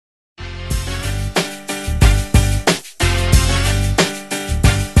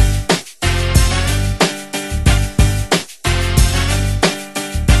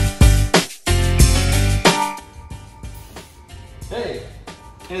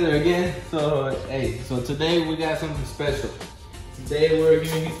together again. So so today we got something special. Today we're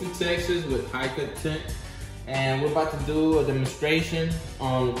here in Houston, Texas with High Cut Tint, and we're about to do a demonstration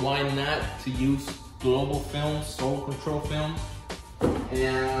on why not to use globalfilms, Solarcontrolfilm.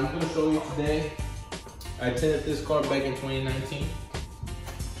 And I'm gonna show you today. I tinted this car back in 2019,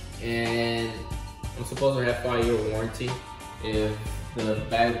 and I'm supposed to have 5-year warranty if the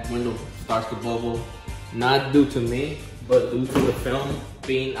back window starts to bubble, not due to me, but due to the film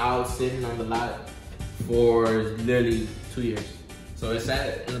being out sitting on the lot for literally 2 years. So it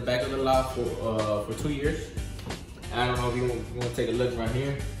sat in the back of the lot for 2 years. I don't know if you want to take a look right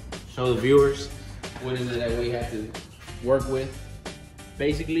here, show the viewers what is it that we have to work with.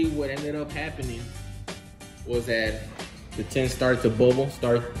 Basically, what ended up happening was that the tint started to bubble,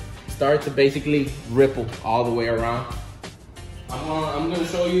 start to basically ripple all the way around. I'm gonna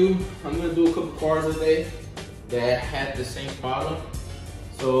show you, I'm gonna do a couple cars today that had the same problem.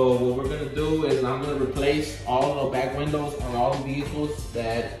 So what we're gonna do is I'm gonna replace all the back windows on all the vehicles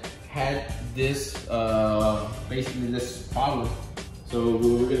that had this, basically this problem. So what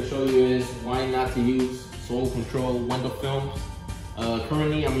we're gonna show you is why not to use Solarcontrol window films.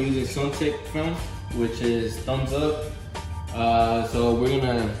 Currently I'm using suntek film, which is thumbs up. So we're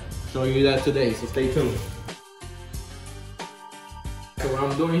gonna show you that today, so stay tuned. So what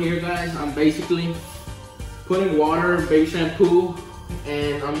I'm doing here, guys, I'm basically putting water, baby shampoo,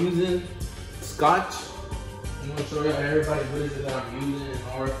 and I'm using scotch. I'm gonna show you everybody what is it that I'm using in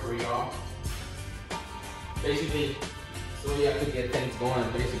order for y'all. Basically, so you have to get things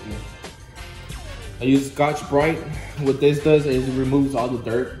going, basically. I use Scotch Brite. What this does is it removes all the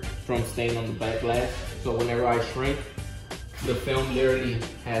dirt from staying on the back glass. So whenever I shrink, the film literally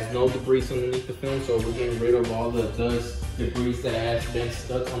has no debris underneath the film, so we're getting rid of all the dust, debris that has been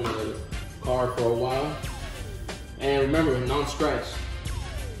stuck on the car for a while. And remember, non-scratch.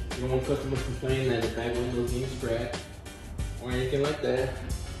 You don't want customers complaining that the back window is being scratched or anything like that.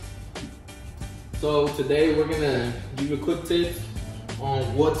 So today we're gonna give you a quick tip on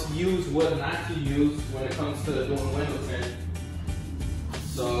what to use, what not to use when it comes to doing window tint.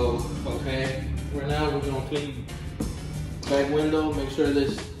 So, okay, right now we're gonna clean back window, make sure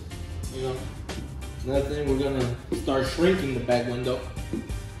there's, nothing. We're gonna start shrinking the back window.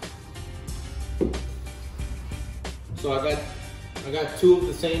 So I got two of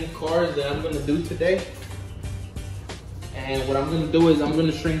the same cars that I'm gonna do today. And what I'm gonna do is I'm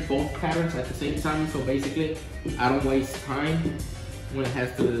gonna shrink both patterns at the same time. So basically, I don't waste time when it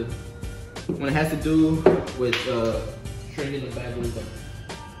has to do with shrinking the back window.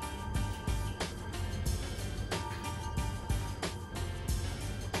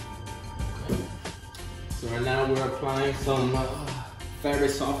 So right now we're applying some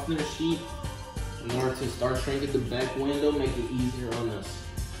fabric softener sheet in order to start shrinking the back window, make it easier on us.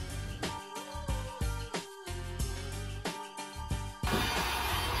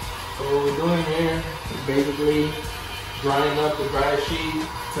 So what we're doing here is basically drying up the dryer sheet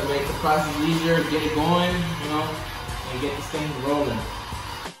to make the process easier, get it going, and get this thing rolling.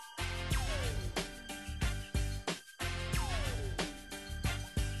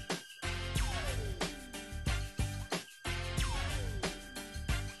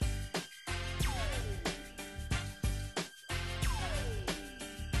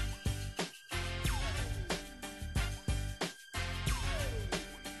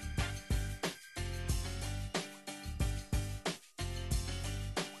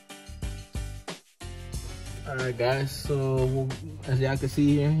 Alright guys, so as y'all can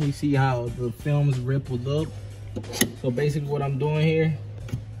see here, you see how the film is rippled up. So basically what I'm doing here,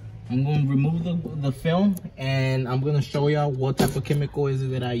 I'm going to remove the film, and I'm going to show y'all what type of chemical is it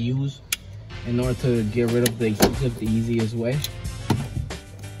that I use in order to get rid of the adhesive the easiest way.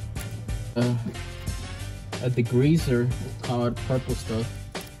 A degreaser called Purple Stuff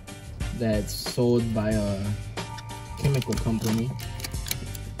that's sold by a chemical company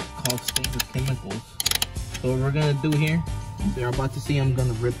called Standard Chemicals. So what we're gonna do here, you're about to see, I'm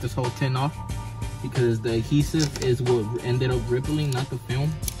gonna rip this whole tin off because the adhesive is what ended up rippling, not the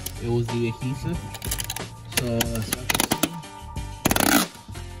film. It was the adhesive. So as you can see,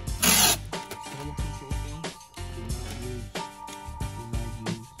 Solarcontrol film,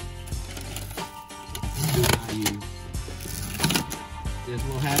 do not use. This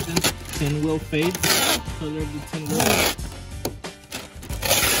will happen. Tin will fade, color of the tin will,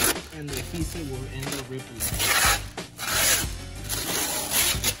 and the adhesive will end up rippling.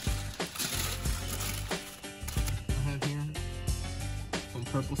 I have here some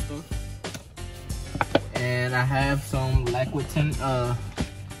Purple Stuff, and I have some liquid tinner.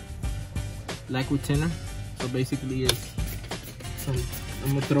 So basically, it's some I'm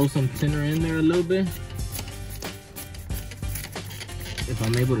gonna throw some thinner in there a little bit. If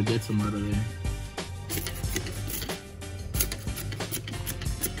I'm able to get some out of there.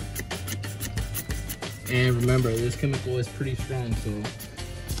 And remember, this chemical is pretty strong, so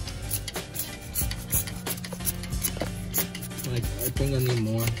like I think I need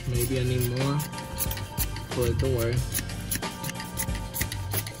more. Maybe I need more, but don't worry.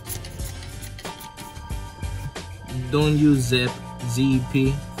 Don't use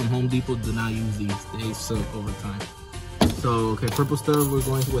ZEP from Home Depot. Do not use these. They suck over time. So okay, purple stuff. We're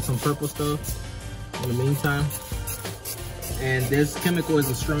going with some purple stuff in the meantime. And this chemical is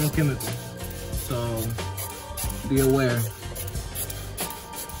a strong chemical, so be aware.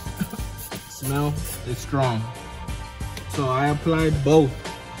 Smell is strong. So I applied both,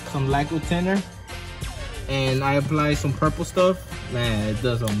 some lacquer thinner and I applied some purple stuff. Man, it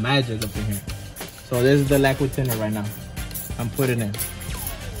does some magic up in here. So this is the lacquer thinner right now. I'm putting in.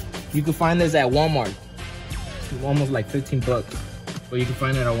 You can find this at Walmart. Almost like 15 bucks. But you can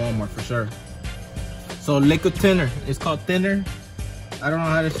find it at Walmart for sure. So liquid thinner. It's called thinner. I don't know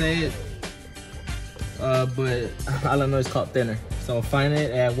how to say it. But all I know it's called thinner. So find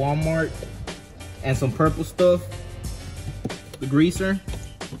it at Walmart. And some purple stuff. The greaser.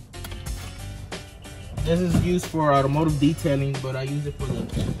 This is used for automotive detailing, but I use it for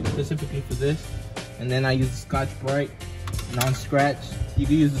specifically for this. And then I use the Scotch-Brite non-scratch. You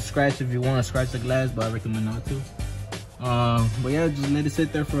can use the scratch if you want to scratch the glass, but I recommend not to. But yeah, just let it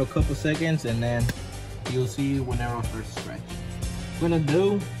sit there for a couple seconds, and then you'll see whenever I first scratch. What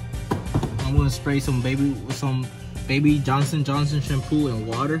I'm gonna spray some baby Johnson shampoo and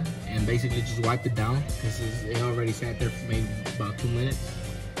water, and basically just wipe it down because it already sat there for maybe about 2 minutes.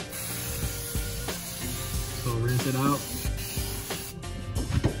 So rinse it out.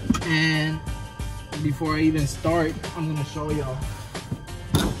 And before I even start, I'm gonna show y'all.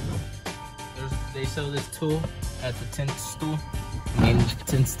 They sell this tool at the tint store.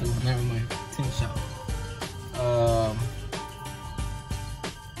 Tint store, never mind, tint shop.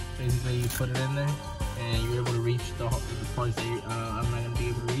 Basically you put it in there and you're able to reach the parts that I'm not gonna be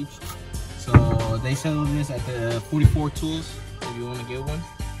able to reach. So they sell this at the 44 tools if you wanna get one.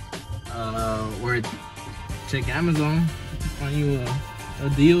 Or check Amazon, find you a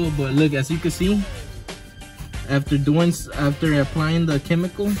deal. But look, as you can see, after applying the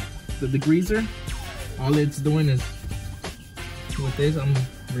chemical, the degreaser, all it's doing is, with this, I'm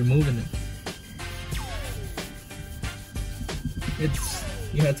removing it.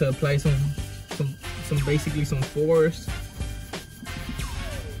 You have to apply some basically some force.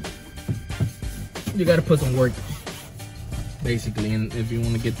 You gotta put some work, basically, and if you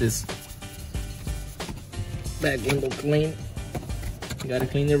want to get this back window clean, you gotta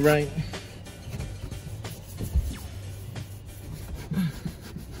clean it right.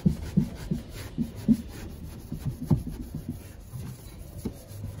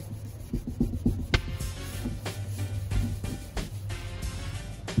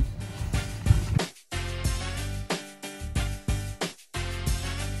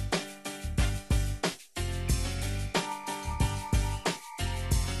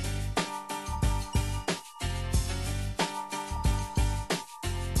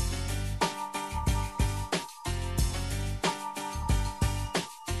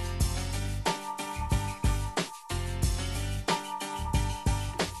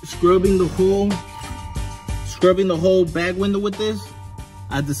 Scrubbing the whole back window with this,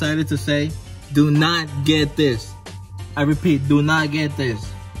 I decided to say, do not get this. I repeat, do not get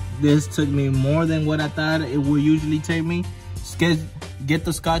this. This took me more than what I thought it would usually take me. Get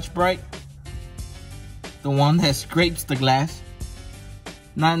the Scotch-Brite, the one that scrapes the glass.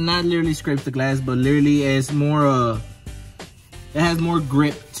 Not literally scrapes the glass, but literally is more it has more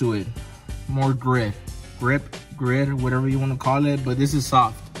grip to it. More grit, whatever you want to call it, but this is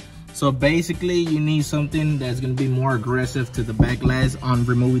soft. So basically you need something that's going to be more aggressive to the back glass on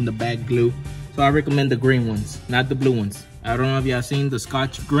removing the back glue. So I recommend the green ones, not the blue ones. I don't know if y'all seen the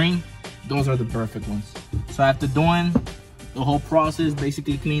Scotch green. Those are the perfect ones. So after doing the whole process,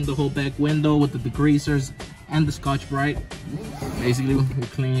 basically clean the whole back window with the degreasers and the Scotch-Brite. Basically we're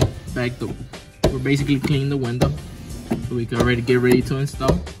basically cleaning the window so we can already get ready to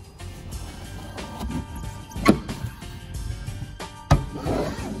install.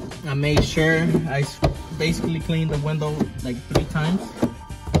 I made sure I basically cleaned the window like 3 times,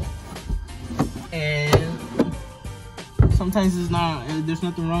 and sometimes there's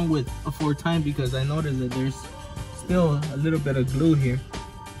nothing wrong with a 4th time, because I noticed that there's still a little bit of glue here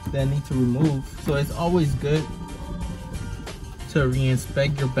that I need to remove. So it's always good to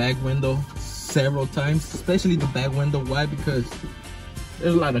re-inspect your back window several times, especially the back window. Why? Because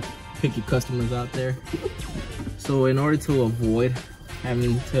there's a lot of picky customers out there. So in order to avoid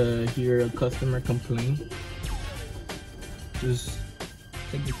having to hear a customer complain, just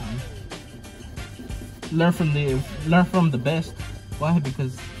take your time. Learn from the best. Why?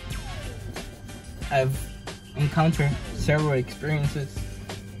 Because I've encountered several experiences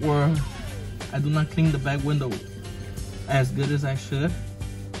where I do not clean the back window as good as I should,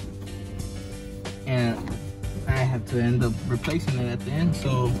 and I have to end up replacing it at the end.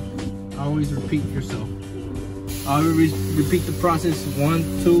 So always repeat yourself. Always repeat the process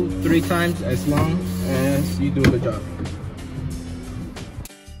 1, 2, 3 times as long as you do the job.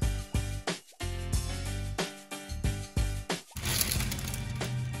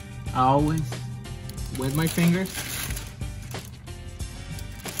 I always wet my fingers.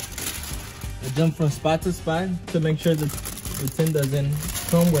 I jump from spot to spot to make sure that the tint doesn't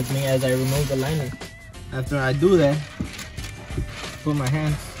come with me as I remove the liner. After I do that, put my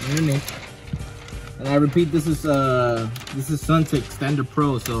hands underneath, and I repeat. This is Suntek Standard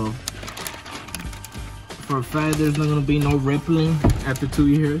Pro, so for a fact there's not gonna be no rippling after 2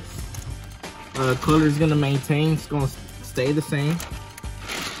 years. Color is gonna maintain. It's gonna stay the same.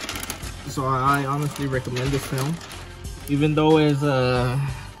 So I honestly recommend this film, even though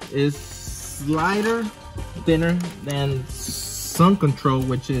it's slighter, thinner than Sun Control,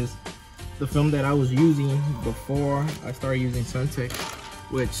 which is the film that I was using before I started using Suntek.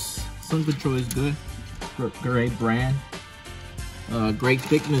 Which Sun Control is good, great brand, great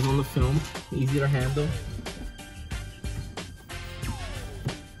thickness on the film, easy to handle.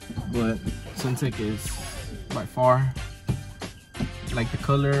 But Suntek is by far, like the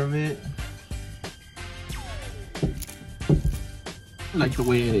color of it, like the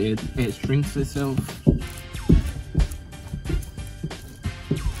way it shrinks itself.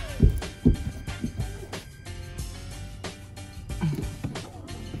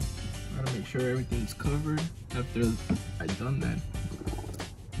 Gotta make sure everything's covered after I've done that.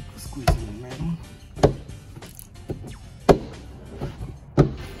 Squeeze in the metal.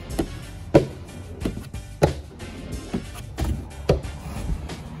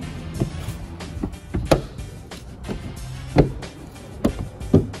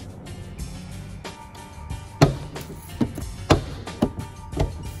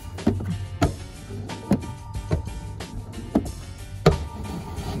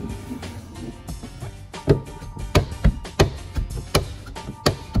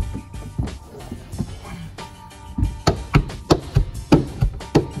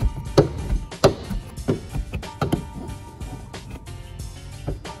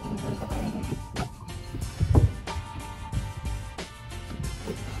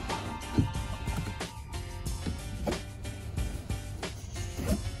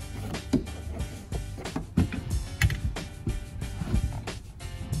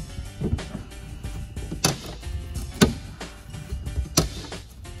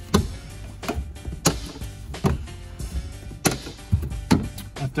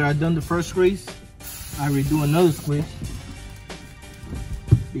 After I've done the first squeeze, I redo another squeeze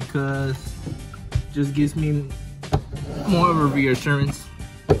because it just gives me more of a reassurance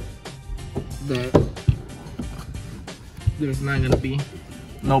that there's not gonna be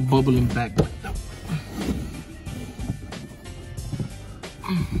no bubbling back.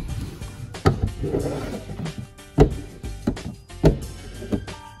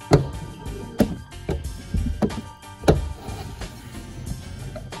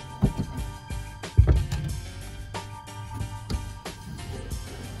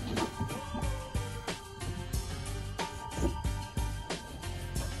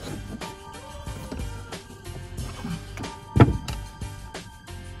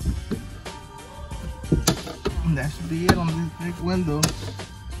 That should be it on this big window.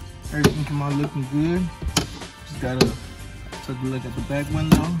 Everything come out looking good. Just gotta take a look at the back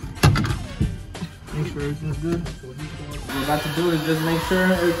window. Make sure everything's good. So what we're about to do is just make sure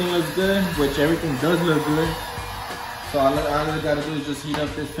everything looks good, which everything does look good. So all I gotta do is just heat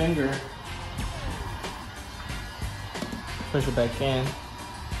up this finger. Push it back in.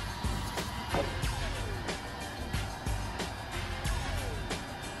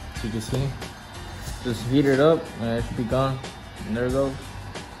 So you can see. Just heat it up and it should be gone. And there it goes.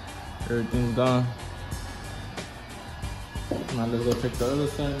 Everything's gone. Now let's go check the other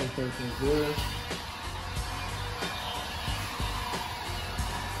side, make sure everything's good.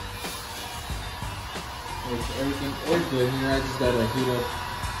 Everything is good. Here I just gotta heat up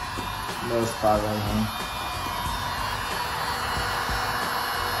another spot right now.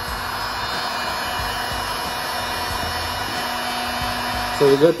 So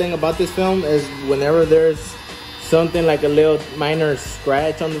the good thing about this film is whenever there's something like a little minor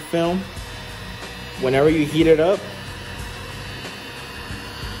scratch on the film, whenever you heat it up,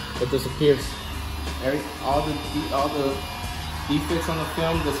 it disappears. All the defects on the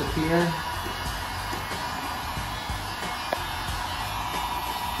film disappear.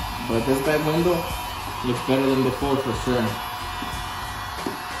 But this back window looks better than before for sure.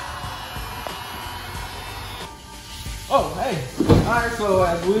 Oh, hey. Alright, so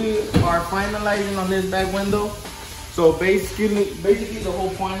as we are finalizing on this back window, so basically the whole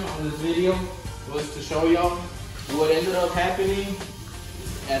point of this video was to show y'all what ended up happening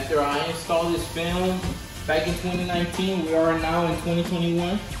after I installed this film back in 2019. We are now in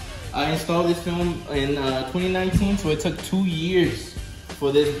 2021. I installed this film in 2019, so it took 2 years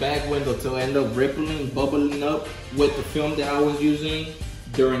for this back window to end up rippling, bubbling up with the film that I was using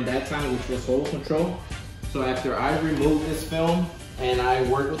during that time, which was Solarcontrol. So after I removed this film and I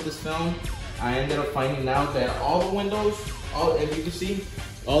worked with this film, I ended up finding out that all the windows, as you can see,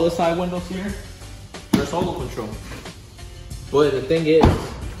 all the side windows here, they're Solarcontrol. But the thing is,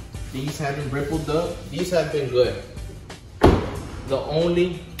 these haven't rippled up. These have been good. The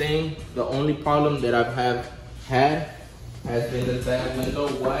only problem that I've had has been the back window.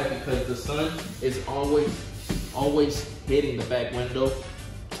 Why? Because the sun is always hitting the back window,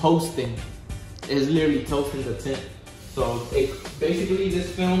 toasting. It's literally toasting the tint. So basically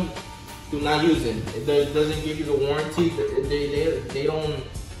this film, do not use it. It doesn't give you the warranty.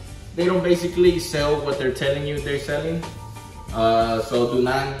 They don't basically sell what they're telling you they're selling. So do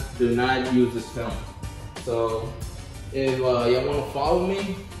not use this film. So if y'all want to follow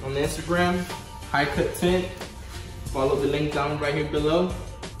me on Instagram, High Cut Tint, follow the link down right here below.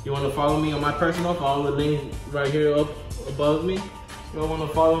 If you want to follow me on my personal, follow the link right here up above me. If you want to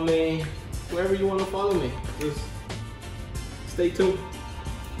follow me, wherever you want to follow me, just stay tuned.